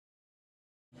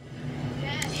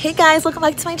Hey guys, welcome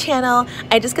back to my channel.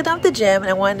 I just got done with the gym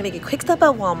and I wanted to make a quick stop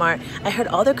at Walmart. I heard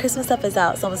all their Christmas stuff is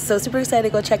out, so I'm so super excited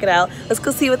to go check it out. Let's go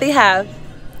see what they have.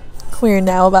 We're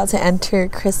now about to enter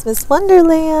Christmas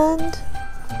Wonderland.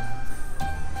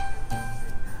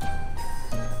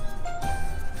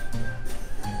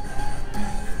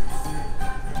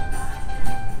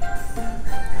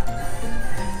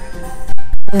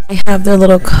 And they have their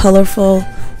little colorful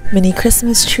mini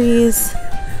Christmas trees.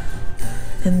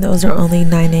 And those are only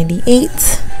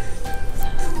 $9.98.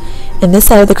 And this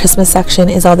side of the Christmas section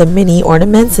is all the mini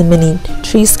ornaments and mini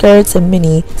tree skirts and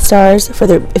mini stars for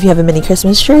if you have a mini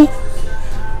Christmas tree.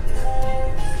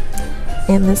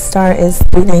 And this star is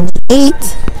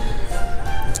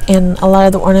 $3.98. And a lot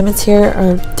of the ornaments here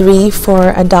are 3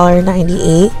 for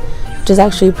 $1.98, which is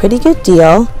actually a pretty good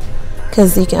deal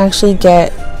because you can actually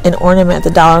get an ornament at the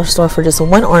dollar store for just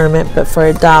one ornament, but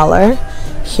for $1.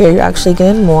 Here you're actually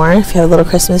getting more if you have a little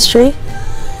Christmas tree.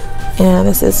 And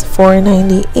this is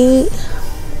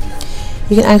 $4.98.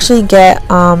 You can actually get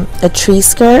a tree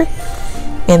skirt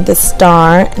and the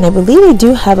star, and I believe they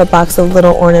do have a box of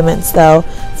little ornaments though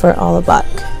for all $1.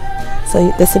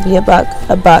 So this would be $1,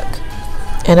 $1,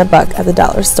 and $1 at the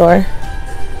dollar store.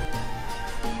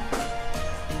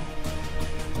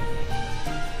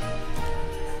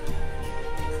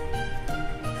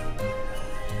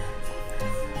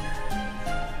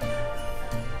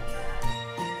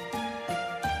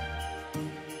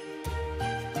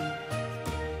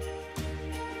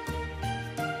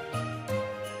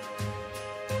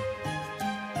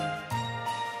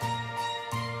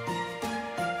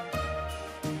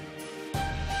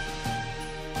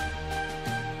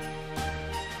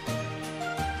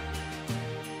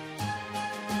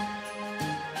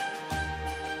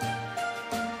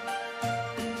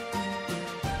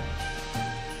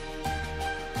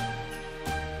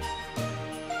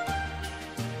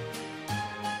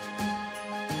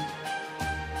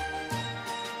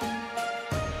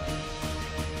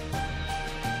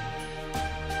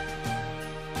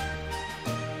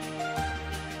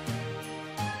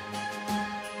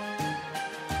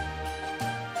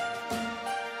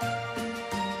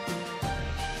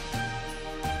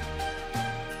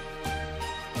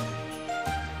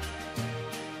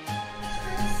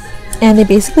 And they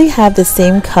basically have the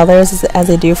same colors as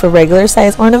they do for regular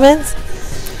size ornaments.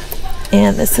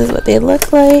 And this is what they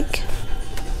look like.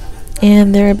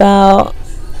 And they're about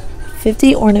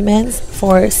 50 ornaments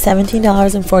for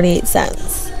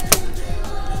 $17.48.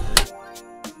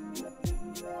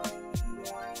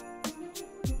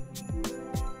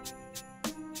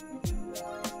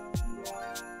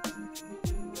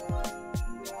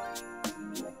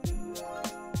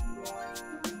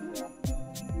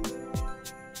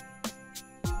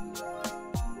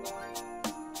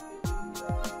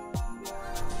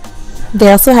 They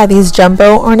also have these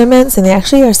jumbo ornaments, and they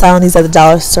actually are selling these at the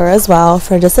dollar store as well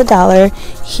for just $1.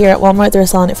 Here at Walmart they're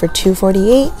selling it for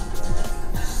 $2.48.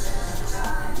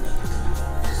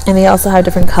 And they also have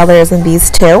different colors in these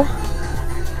too.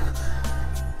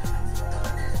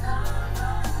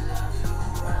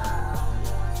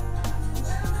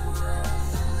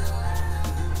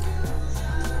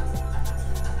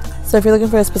 So if you're looking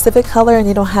for a specific color and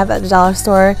you don't have it at the dollar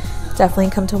store, definitely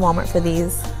come to Walmart for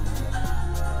these.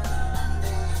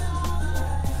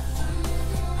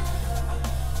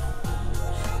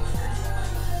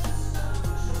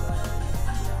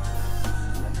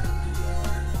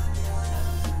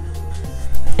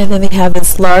 And then they have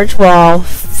this large wall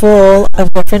full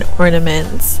of different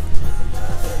ornaments.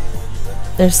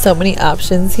 There's so many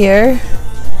options here.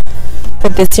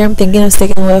 But this year I'm thinking of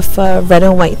sticking with a red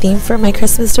and white theme for my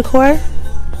Christmas decor.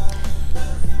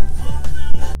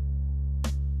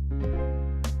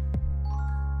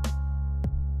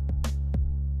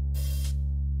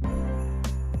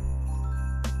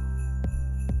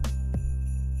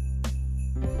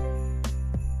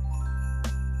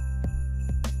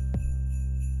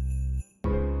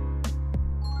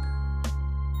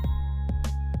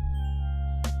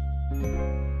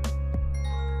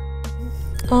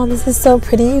 Oh, this is so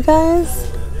pretty, you guys.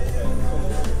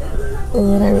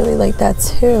 Ooh, and I really like that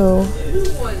too.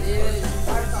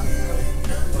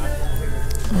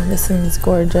 Oh, this one's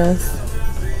gorgeous.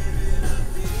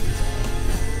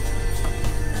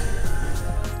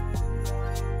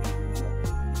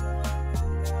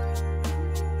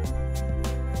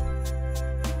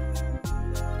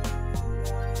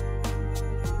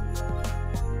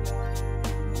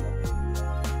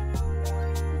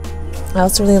 I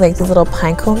also really like these little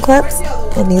pine cone clips,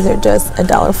 and these are just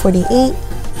 $1.48.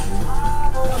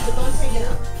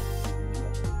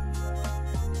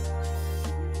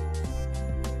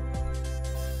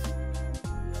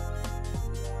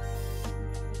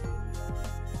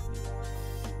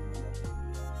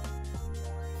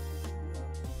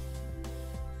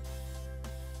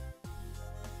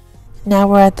 Now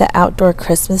we're at the outdoor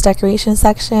Christmas decoration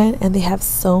section, and they have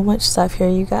so much stuff here,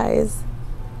 you guys.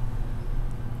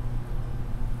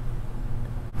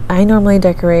 I normally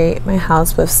decorate my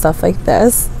house with stuff like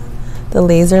this, the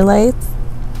laser lights,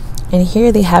 and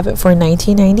here they have it for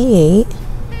 $19.98.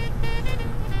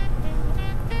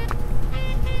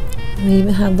 We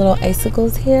even have little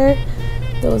icicles here.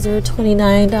 Those are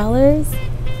 $29.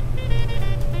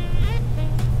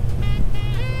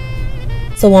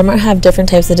 So Walmart have different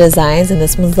types of designs, and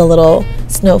this one's the little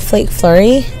snowflake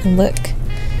flurry. And look,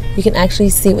 you can actually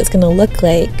see what's gonna look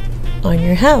like on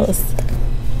your house.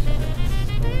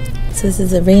 So this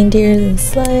is a reindeer and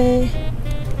sleigh.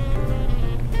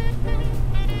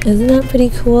 Isn't that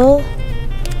pretty cool?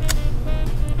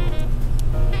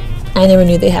 I never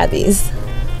knew they had these.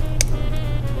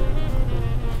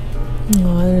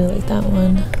 Oh, I really like that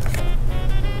one.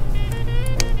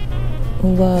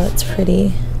 Whoa, it's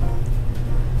pretty.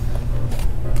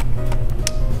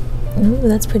 Ooh,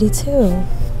 that's pretty too.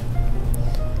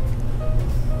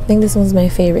 I think this one's my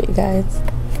favorite, you guys.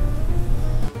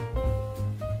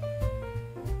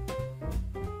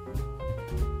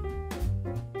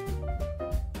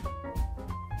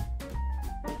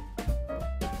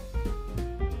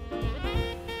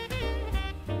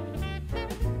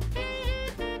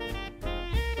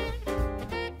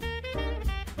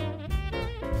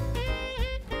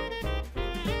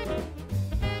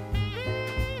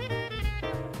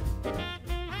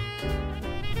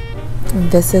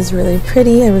 This is really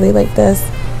pretty. I really like this.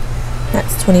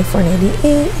 That's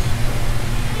 $24.98.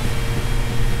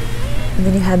 And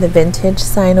then you have the vintage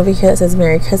sign over here that says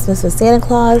Merry Christmas with Santa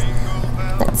Claus.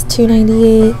 That's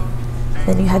 $2.98.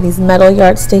 Then you have these metal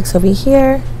yardsticks over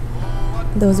here.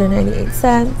 Those are 98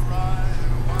 cents.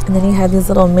 And then you have these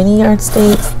little mini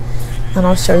yardsticks. And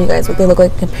I'll show you guys what they look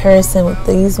like in comparison with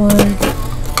these ones.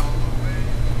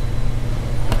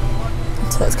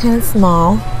 So it's kind of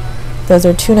small. Those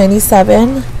are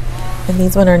 $2.97, and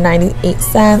these ones are 98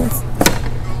 cents.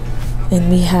 And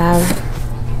we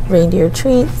have reindeer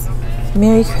treats,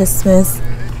 Merry Christmas,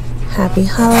 Happy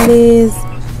Holidays,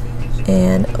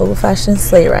 and old-fashioned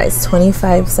sleigh rides,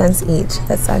 25 cents each.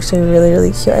 That's actually really,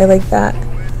 really cute. I like that.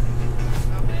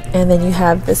 And then you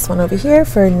have this one over here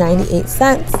for 98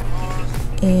 cents.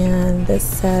 And this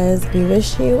says, "We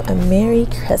wish you a Merry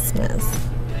Christmas."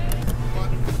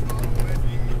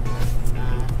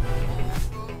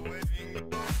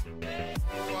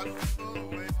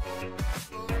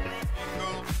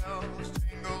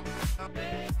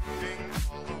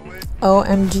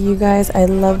 OMG, you guys, I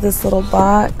love this little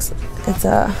box. It's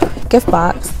a gift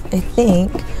box, I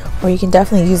think, or you can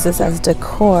definitely use this as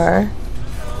decor.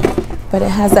 But it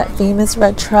has that famous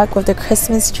red truck with the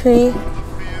Christmas tree. You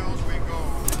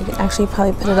can actually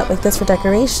probably put it up like this for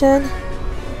decoration.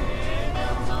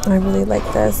 I really like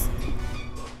this.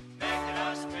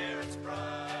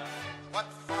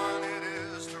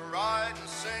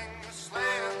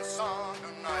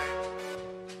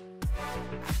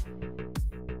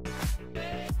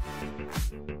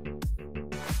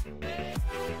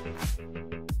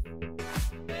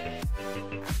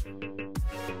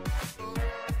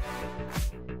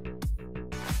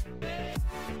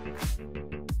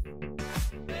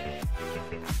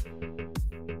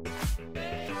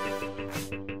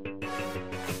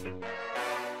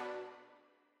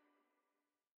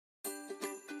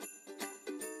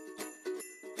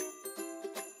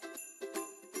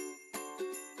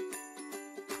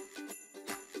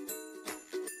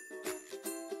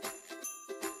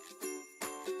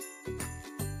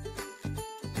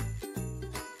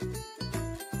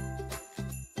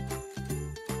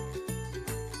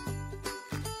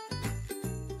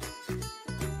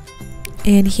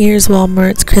 And here's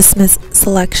Walmart's Christmas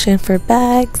selection for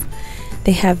bags.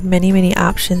 They have many, many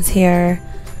options here.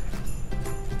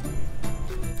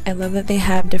 I love that they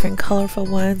have different colorful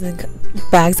ones and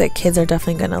bags that kids are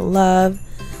definitely gonna love.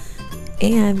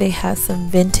 And they have some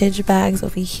vintage bags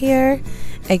over here.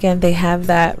 Again, they have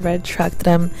that red truck that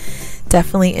I'm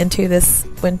definitely into this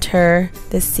winter,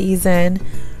 this season.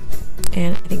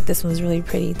 And I think this one's really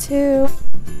pretty too.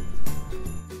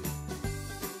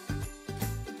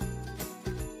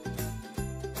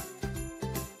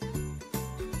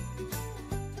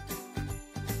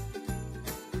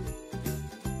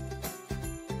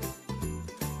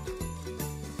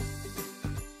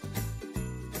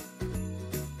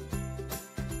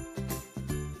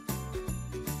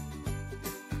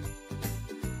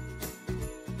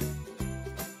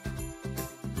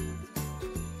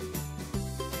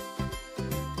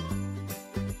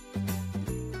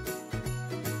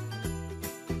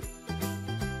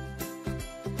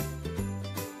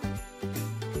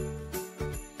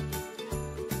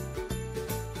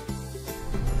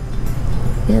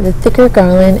 And the thicker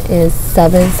garland is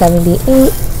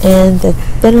 $7.78 and the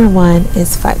thinner one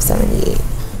is $5.78.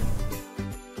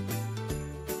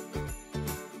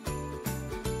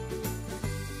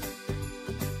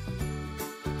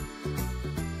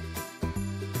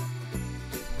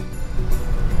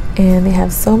 And they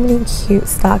have so many cute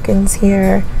stockings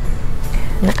here,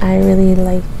 and I really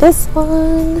like this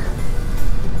one.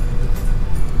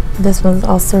 This one's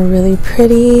also really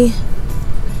pretty.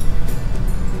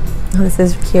 Oh, this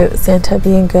is cute. Santa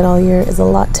being good all year is a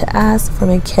lot to ask from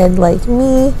a kid like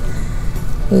me.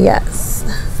 Yes.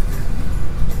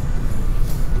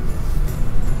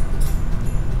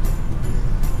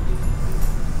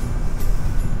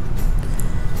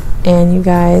 And you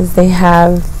guys, they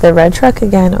have the red truck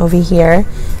again over here,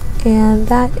 and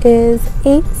that is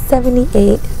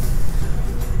 $8.78.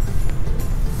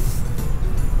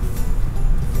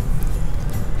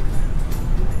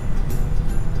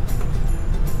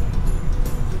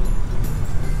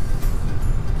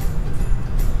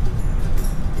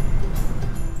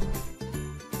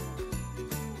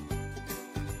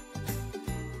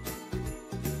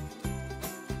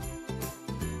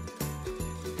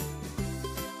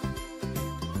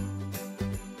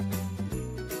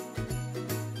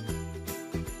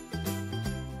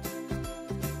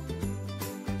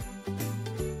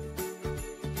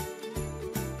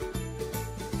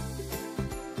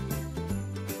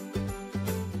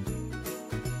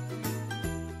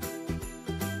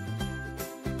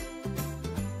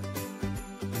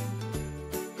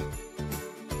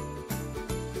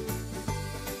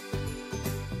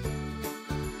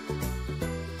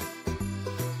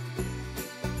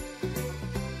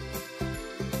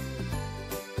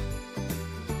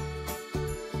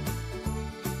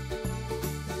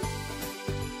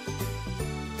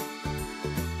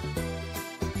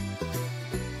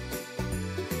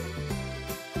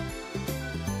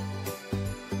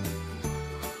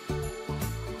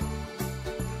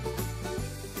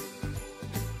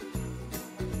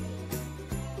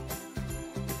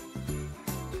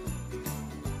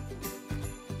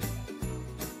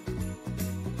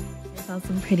 Found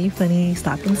some pretty funny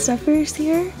stocking stuffers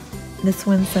here. This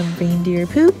one's some reindeer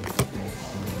poop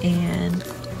and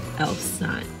elf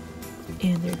snot,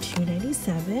 and they're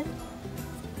 $2.97.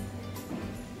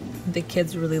 The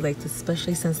kids really like this,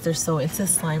 especially since they're so into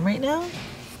slime right now.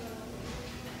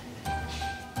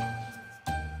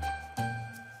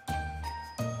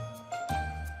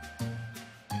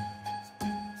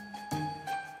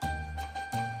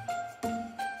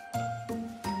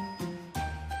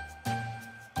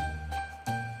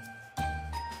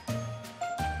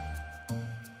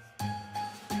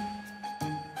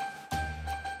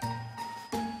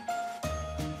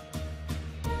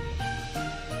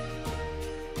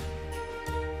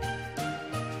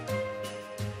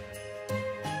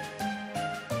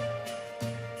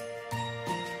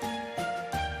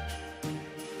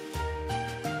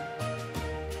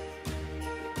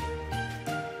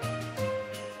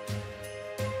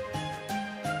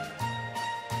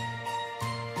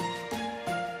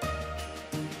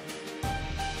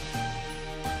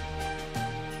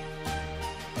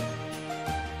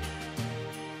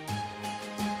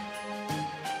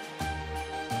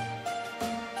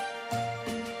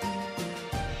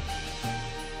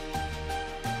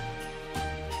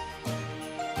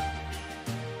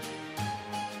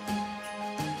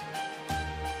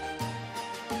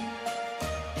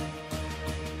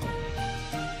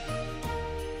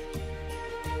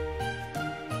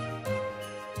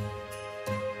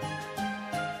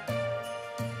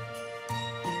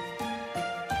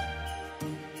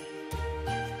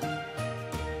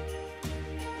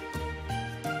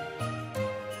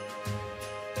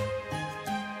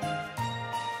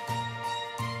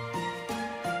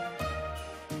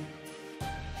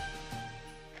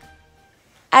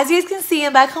 As you guys can see,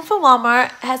 I'm back home from Walmart.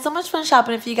 I had so much fun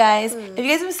shopping with you guys. If you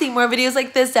guys want to see more videos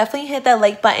like this, definitely hit that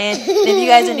like button. And if you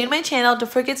guys are new to my channel, don't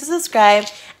forget to subscribe.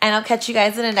 And I'll catch you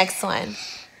guys in the next one.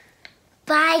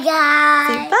 Bye, guys.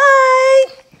 Say bye.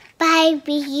 Bye,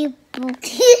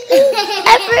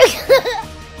 baby.